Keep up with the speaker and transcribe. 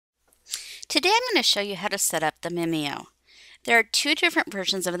Today I'm going to show you how to set up the Mimio. There are two different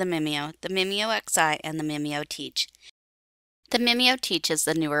versions of the Mimio XI and the Mimio Teach. The Mimio Teach is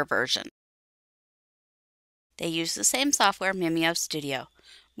the newer version. They use the same software, Mimio Studio.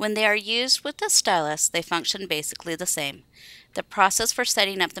 When they are used with the stylus, they function basically the same. The process for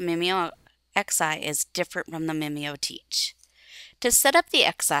setting up the Mimio XI is different from the Mimio Teach. To set up the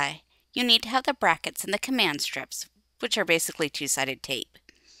XI, you need to have the brackets and the command strips, which are basically two-sided tape.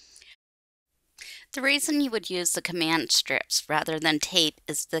 The reason you would use the command strips rather than tape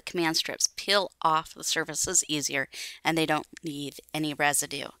is the command strips peel off the surfaces easier and they don't leave any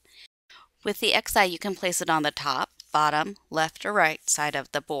residue. With the XI, you can place it on the top, bottom, left, or right side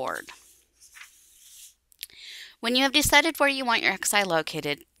of the board. When you have decided where you want your XI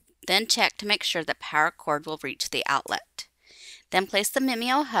located, then check to make sure the power cord will reach the outlet. Then place the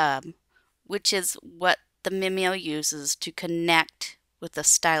Mimio hub, which is what the Mimio uses to connect with the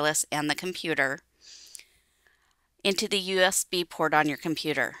stylus and the computer, into the USB port on your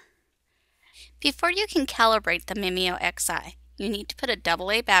computer. Before you can calibrate the Mimio XI, you need to put a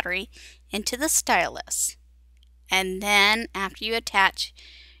AA battery into the stylus. And then after you attach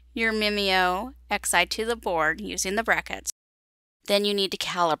your Mimio XI to the board using the brackets, then you need to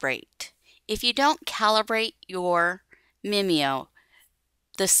calibrate. If you don't calibrate your Mimio,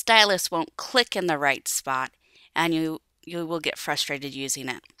 the stylus won't click in the right spot and you will get frustrated using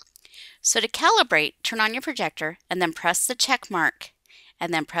it. So to calibrate, turn on your projector and then press the check mark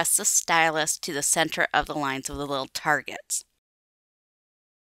and then press the stylus to the center of the lines of the little targets.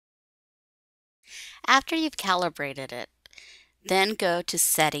 After you've calibrated it, then go to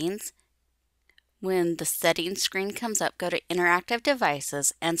Settings. When the settings screen comes up, go to Interactive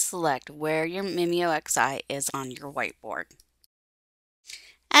Devices and select where your Mimio XI is on your whiteboard.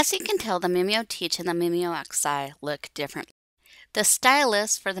 As you can tell, the Mimio Teach and the Mimio XI look different. The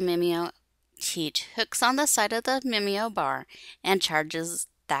stylus for the Mimio Teach hooks on the side of the Mimio bar and charges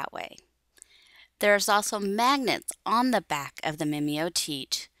that way. There's also magnets on the back of the Mimio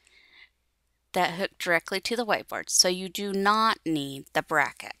Teach that hook directly to the whiteboard, so you do not need the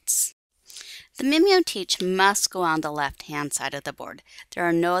brackets. The Mimio Teach must go on the left-hand side of the board. There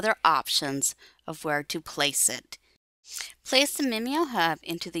are no other options of where to place it. Place the Mimio hub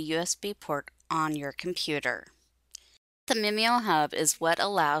into the USB port on your computer. The Mimio hub is what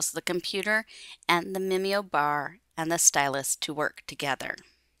allows the computer and the Mimio bar and the stylus to work together.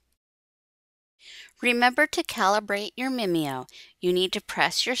 Remember to calibrate your Mimio. You need to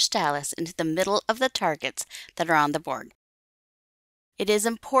press your stylus into the middle of the targets that are on the board. It is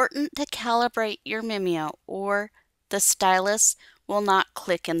important to calibrate your Mimio or the stylus will not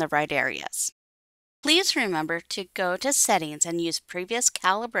click in the right areas. Please remember to go to Settings and use previous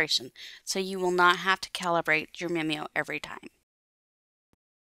calibration so you will not have to calibrate your Mimio every time.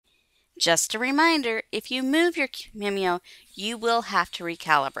 Just a reminder, if you move your Mimio, you will have to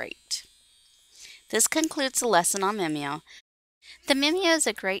recalibrate. This concludes the lesson on Mimio. The Mimio is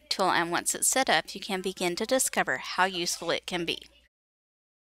a great tool, and once it's set up, you can begin to discover how useful it can be.